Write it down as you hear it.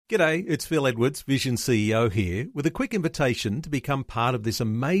G'day, it's Phil Edwards, Vision CEO here, with a quick invitation to become part of this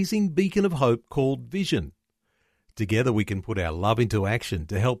amazing beacon of hope called Vision. Together we can put our love into action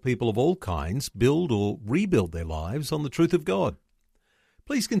to help people of all kinds build or rebuild their lives on the truth of God.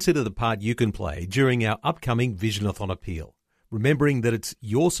 Please consider the part you can play during our upcoming Visionathon appeal, remembering that it's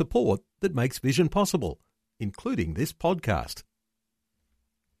your support that makes Vision possible, including this podcast.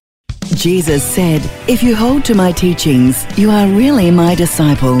 Jesus said, "If you hold to my teachings, you are really my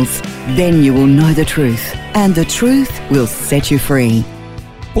disciples. Then you will know the truth, and the truth will set you free."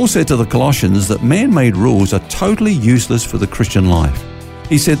 Paul said to the Colossians that man-made rules are totally useless for the Christian life.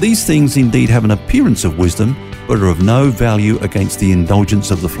 He said these things indeed have an appearance of wisdom, but are of no value against the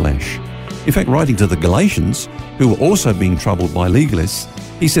indulgence of the flesh. In fact, writing to the Galatians, who were also being troubled by legalists,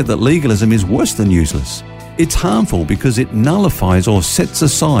 he said that legalism is worse than useless. It's harmful because it nullifies or sets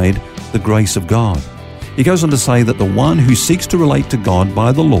aside the grace of God. He goes on to say that the one who seeks to relate to God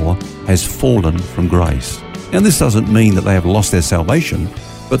by the law has fallen from grace. Now, this doesn't mean that they have lost their salvation,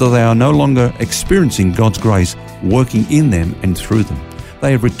 but that they are no longer experiencing God's grace working in them and through them.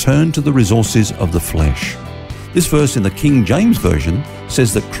 They have returned to the resources of the flesh. This verse in the King James Version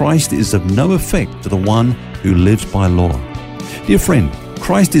says that Christ is of no effect to the one who lives by law. Dear friend,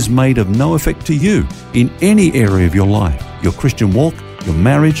 Christ is made of no effect to you in any area of your life, your Christian walk, your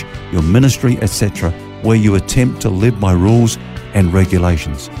marriage, your ministry, etc., where you attempt to live by rules and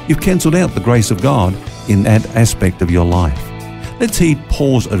regulations. You've cancelled out the grace of God in that aspect of your life. Let's heed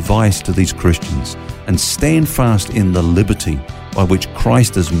Paul's advice to these Christians and stand fast in the liberty by which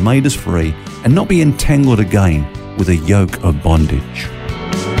Christ has made us free and not be entangled again with a yoke of bondage.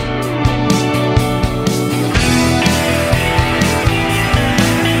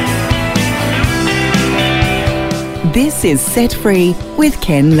 This is Set Free with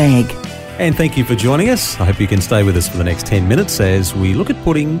Ken Legg. And thank you for joining us. I hope you can stay with us for the next 10 minutes as we look at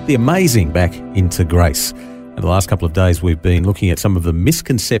putting the amazing back into grace. In the last couple of days, we've been looking at some of the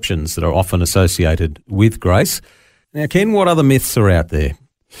misconceptions that are often associated with grace. Now, Ken, what other myths are out there?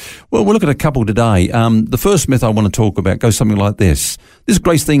 Well, we'll look at a couple today. The first myth I want to talk about goes something like this. This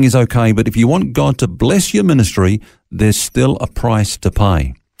grace thing is okay, but if you want God to bless your ministry, there's still a price to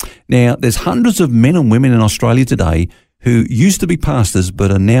pay. Now, there's hundreds of men and women in Australia today who used to be pastors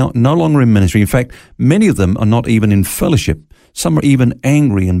but are now no longer in ministry. In fact, many of them are not even in fellowship. Some are even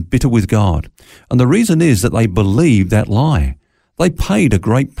angry and bitter with God. And the reason is that they believe that lie. They paid a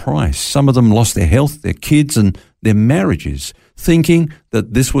great price. Some of them lost their health, their kids and their marriages, thinking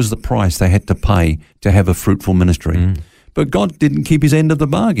that this was the price they had to pay to have a fruitful ministry. But God didn't keep his end of the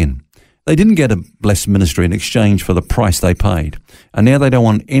bargain. They didn't get a blessed ministry in exchange for the price they paid. And now they don't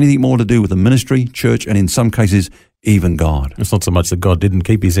want anything more to do with the ministry, church, and in some cases, even God. It's not so much that God didn't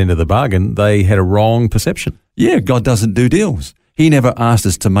keep his end of the bargain. They had a wrong perception. Yeah, God doesn't do deals. He never asked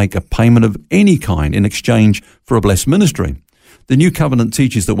us to make a payment of any kind in exchange for a blessed ministry. The New Covenant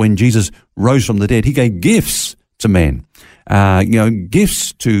teaches that when Jesus rose from the dead, he gave gifts to men,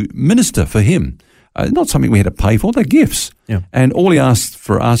 gifts to minister for him. Not something we had to pay for, they're gifts. Yeah. And all he asks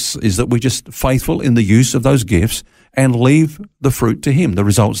for us is that we're just faithful in the use of those gifts and leave the fruit to him, the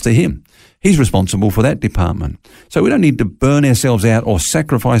results to him. He's responsible for that department. So we don't need to burn ourselves out or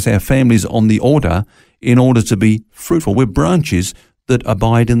sacrifice our families on the altar in order to be fruitful. We're branches that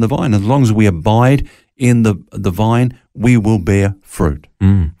abide in the vine. As long as we abide in the vine, we will bear fruit.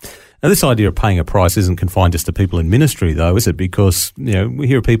 Now, this idea of paying a price isn't confined just to people in ministry, though, is it? Because, we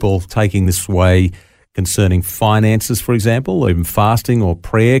hear people taking this way concerning finances, for example, or even fasting or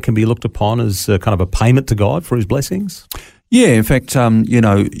prayer can be looked upon as kind of a payment to God for his blessings. Yeah, in fact,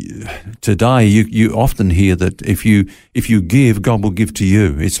 today you often hear that if you give, God will give to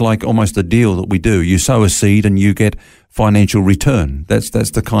you. It's like almost a deal that we do. You sow a seed and you get financial return. That's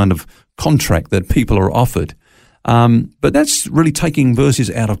the kind of contract that people are offered. But that's really taking verses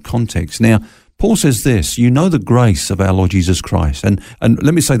out of context. Now, Paul says this, you know the grace of our Lord Jesus Christ. And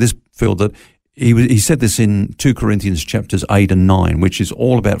let me say this, Phil, that he said this in 2 Corinthians chapters 8 and 9, which is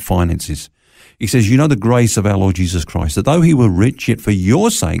all about finances. He says, you know the grace of our Lord Jesus Christ, that though he were rich, yet for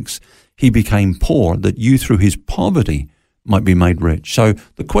your sakes he became poor, that you through his poverty might be made rich. So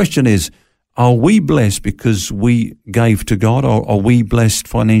the question is, are we blessed because we gave to God, or are we blessed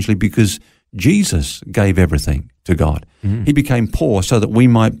financially because Jesus gave everything to God? He became poor so that we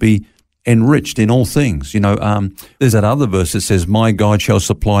might be enriched in all things. There's that other verse that says, my God shall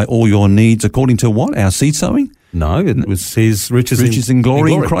supply all your needs according to what? Our seed sowing? No, it was his riches in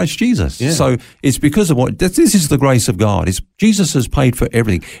glory in Christ Jesus. Yeah. So it's because of this is the grace of God. Jesus has paid for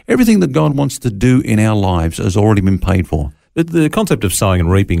everything. Everything that God wants to do in our lives has already been paid for. But the concept of sowing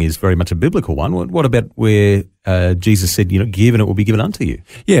and reaping is very much a biblical one. What about where Jesus said, give and it will be given unto you?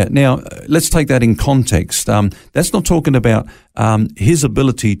 Yeah, now let's take that in context. That's not talking about his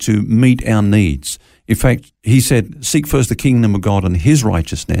ability to meet our needs. In fact, he said, seek first the kingdom of God and his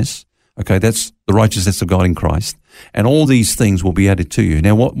righteousness. Okay, that's the righteousness of God in Christ. And all these things will be added to you.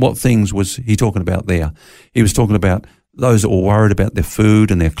 Now, what things was he talking about there? He was talking about those that were worried about their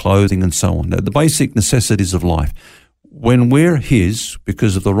food and their clothing and so on. The basic necessities of life. When we're his,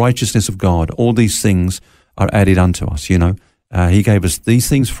 because of the righteousness of God, all these things are added unto us, He gave us these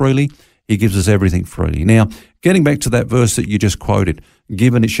things freely. He gives us everything freely. Now, getting back to that verse that you just quoted,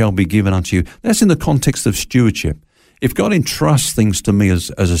 given it shall be given unto you, that's in the context of stewardship. If God entrusts things to me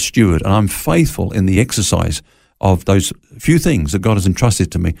as a steward, and I'm faithful in the exercise of those few things that God has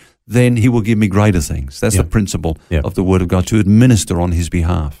entrusted to me, then he will give me greater things. That's the principle of the Word of God, to administer on his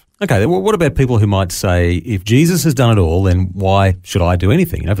behalf. Okay, well, what about people who might say, if Jesus has done it all, then why should I do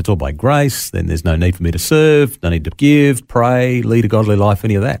anything? If it's all by grace, then there's no need for me to serve, no need to give, pray, lead a godly life,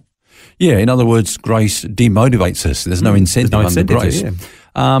 any of that. Yeah, in other words, grace demotivates us. There's no incentive under grace.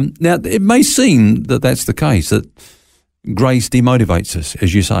 Now, it may seem that that's the case, that grace demotivates us,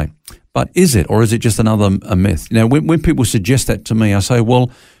 as you say. But is it, or is it just another myth? Now, when people suggest that to me, I say, well,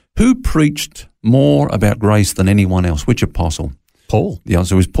 who preached more about grace than anyone else? Which apostle? Paul. The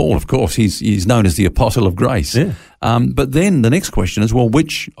answer is Paul, of course. He's known as the apostle of grace. Yeah. But then the next question is, well,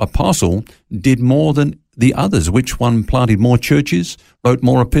 which apostle did more than the others? Which one planted more churches, wrote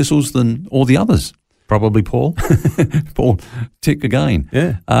more epistles than all the others? Probably Paul. Paul, tick again.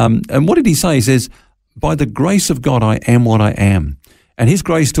 Yeah. And what did he say? He says, by the grace of God I am what I am. And his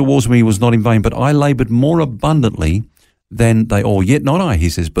grace towards me was not in vain, but I laboured more abundantly than they all. Yet not I, he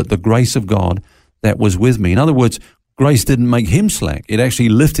says, but the grace of God that was with me. In other words, grace didn't make him slack. It actually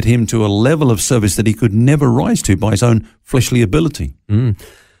lifted him to a level of service that he could never rise to by his own fleshly ability.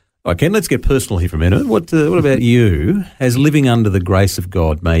 Okay, let's get personal here for a minute. What about you? Has living under the grace of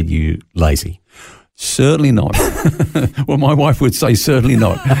God made you lazy? Certainly not. Well, my wife would say certainly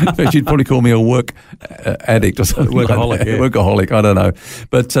not. In fact, she'd probably call me a work addict or something. Workaholic, like that. Workaholic, I don't know.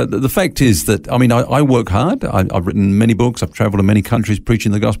 But the fact is that, I work hard. I've written many books. I've travelled to many countries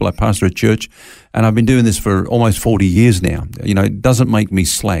preaching the gospel. I pastor a church, and I've been doing this for almost 40 years now. It doesn't make me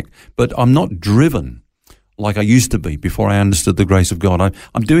slack, but I'm not driven like I used to be before I understood the grace of God.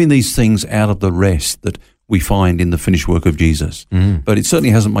 I'm doing these things out of the rest that we find in the finished work of Jesus. But it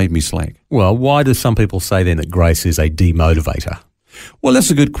certainly hasn't made me slack. Well, why do some people say then that grace is a demotivator? Well,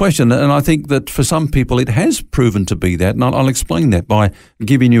 that's a good question. And I think that for some people it has proven to be that. And I'll explain that by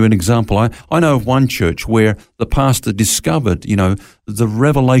giving you an example. I know of one church where the pastor discovered, the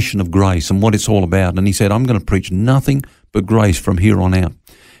revelation of grace and what it's all about. And he said, I'm going to preach nothing but grace from here on out.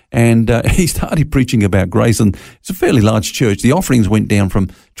 And he started preaching about grace, and it's a fairly large church. The offerings went down from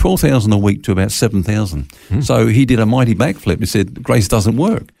 12,000 a week to about 7,000. So he did a mighty backflip. He said, grace doesn't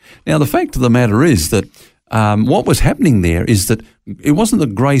work. Now, the fact of the matter is that what was happening there is that it wasn't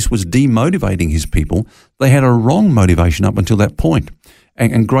that grace was demotivating his people. They had a wrong motivation up until that point.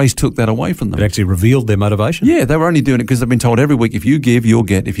 And grace took that away from them. It actually revealed their motivation? Yeah, they were only doing it because they've been told every week, if you give, you'll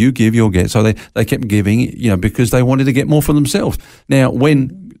get. If you give, you'll get. So they kept giving, because they wanted to get more for themselves. Now,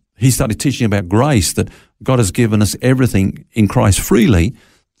 when he started teaching about grace, that God has given us everything in Christ freely,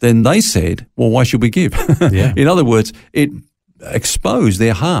 then they said, well, why should we give? Yeah. In other words, it exposed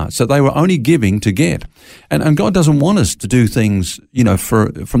their hearts, that they were only giving to get. And God doesn't want us to do things,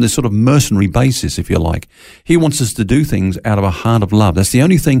 from this sort of mercenary basis, if you like. He wants us to do things out of a heart of love. That's the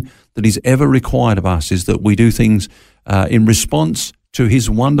only thing that he's ever required of us, is that we do things in response to his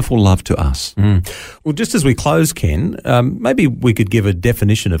wonderful love to us. Well, just as we close, Ken, maybe we could give a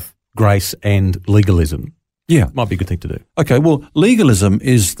definition of grace and legalism. Yeah. Might be a good thing to do. Okay, well, legalism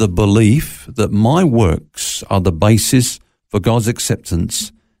is the belief that my works are the basis for God's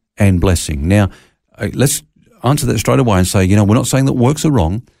acceptance and blessing. Now, let's answer that straight away and say, we're not saying that works are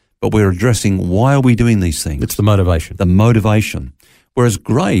wrong, but we're addressing why are we doing these things? It's the motivation. The motivation. Whereas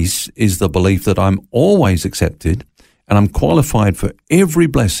grace is the belief that I'm always accepted and I'm qualified for every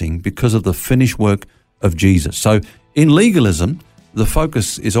blessing because of the finished work of Jesus. So in legalism, the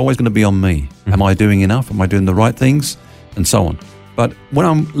focus is always going to be on me. Am I doing enough? Am I doing the right things? And so on. But when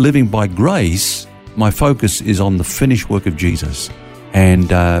I'm living by grace, my focus is on the finished work of Jesus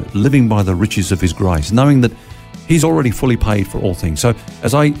and living by the riches of his grace, knowing that he's already fully paid for all things. So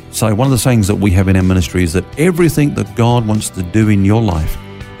as I say, one of the sayings that we have in our ministry is that everything that God wants to do in your life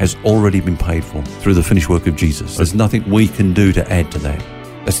has already been paid for through the finished work of Jesus. There's nothing we can do to add to that.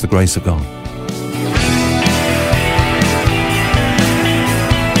 That's the grace of God.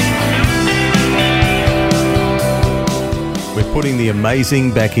 putting the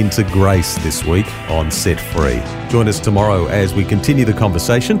amazing back into grace this week on Set Free. Join us tomorrow as we continue the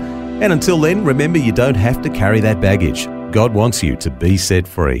conversation. And until then, remember you don't have to carry that baggage. God wants you to be set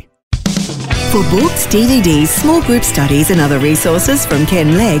free. For books, DVDs, small group studies and other resources from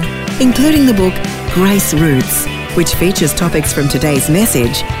Ken Legg, including the book Grace Roots, which features topics from today's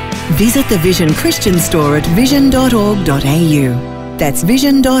message, visit the Vision Christian store at vision.org.au. That's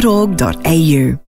vision.org.au.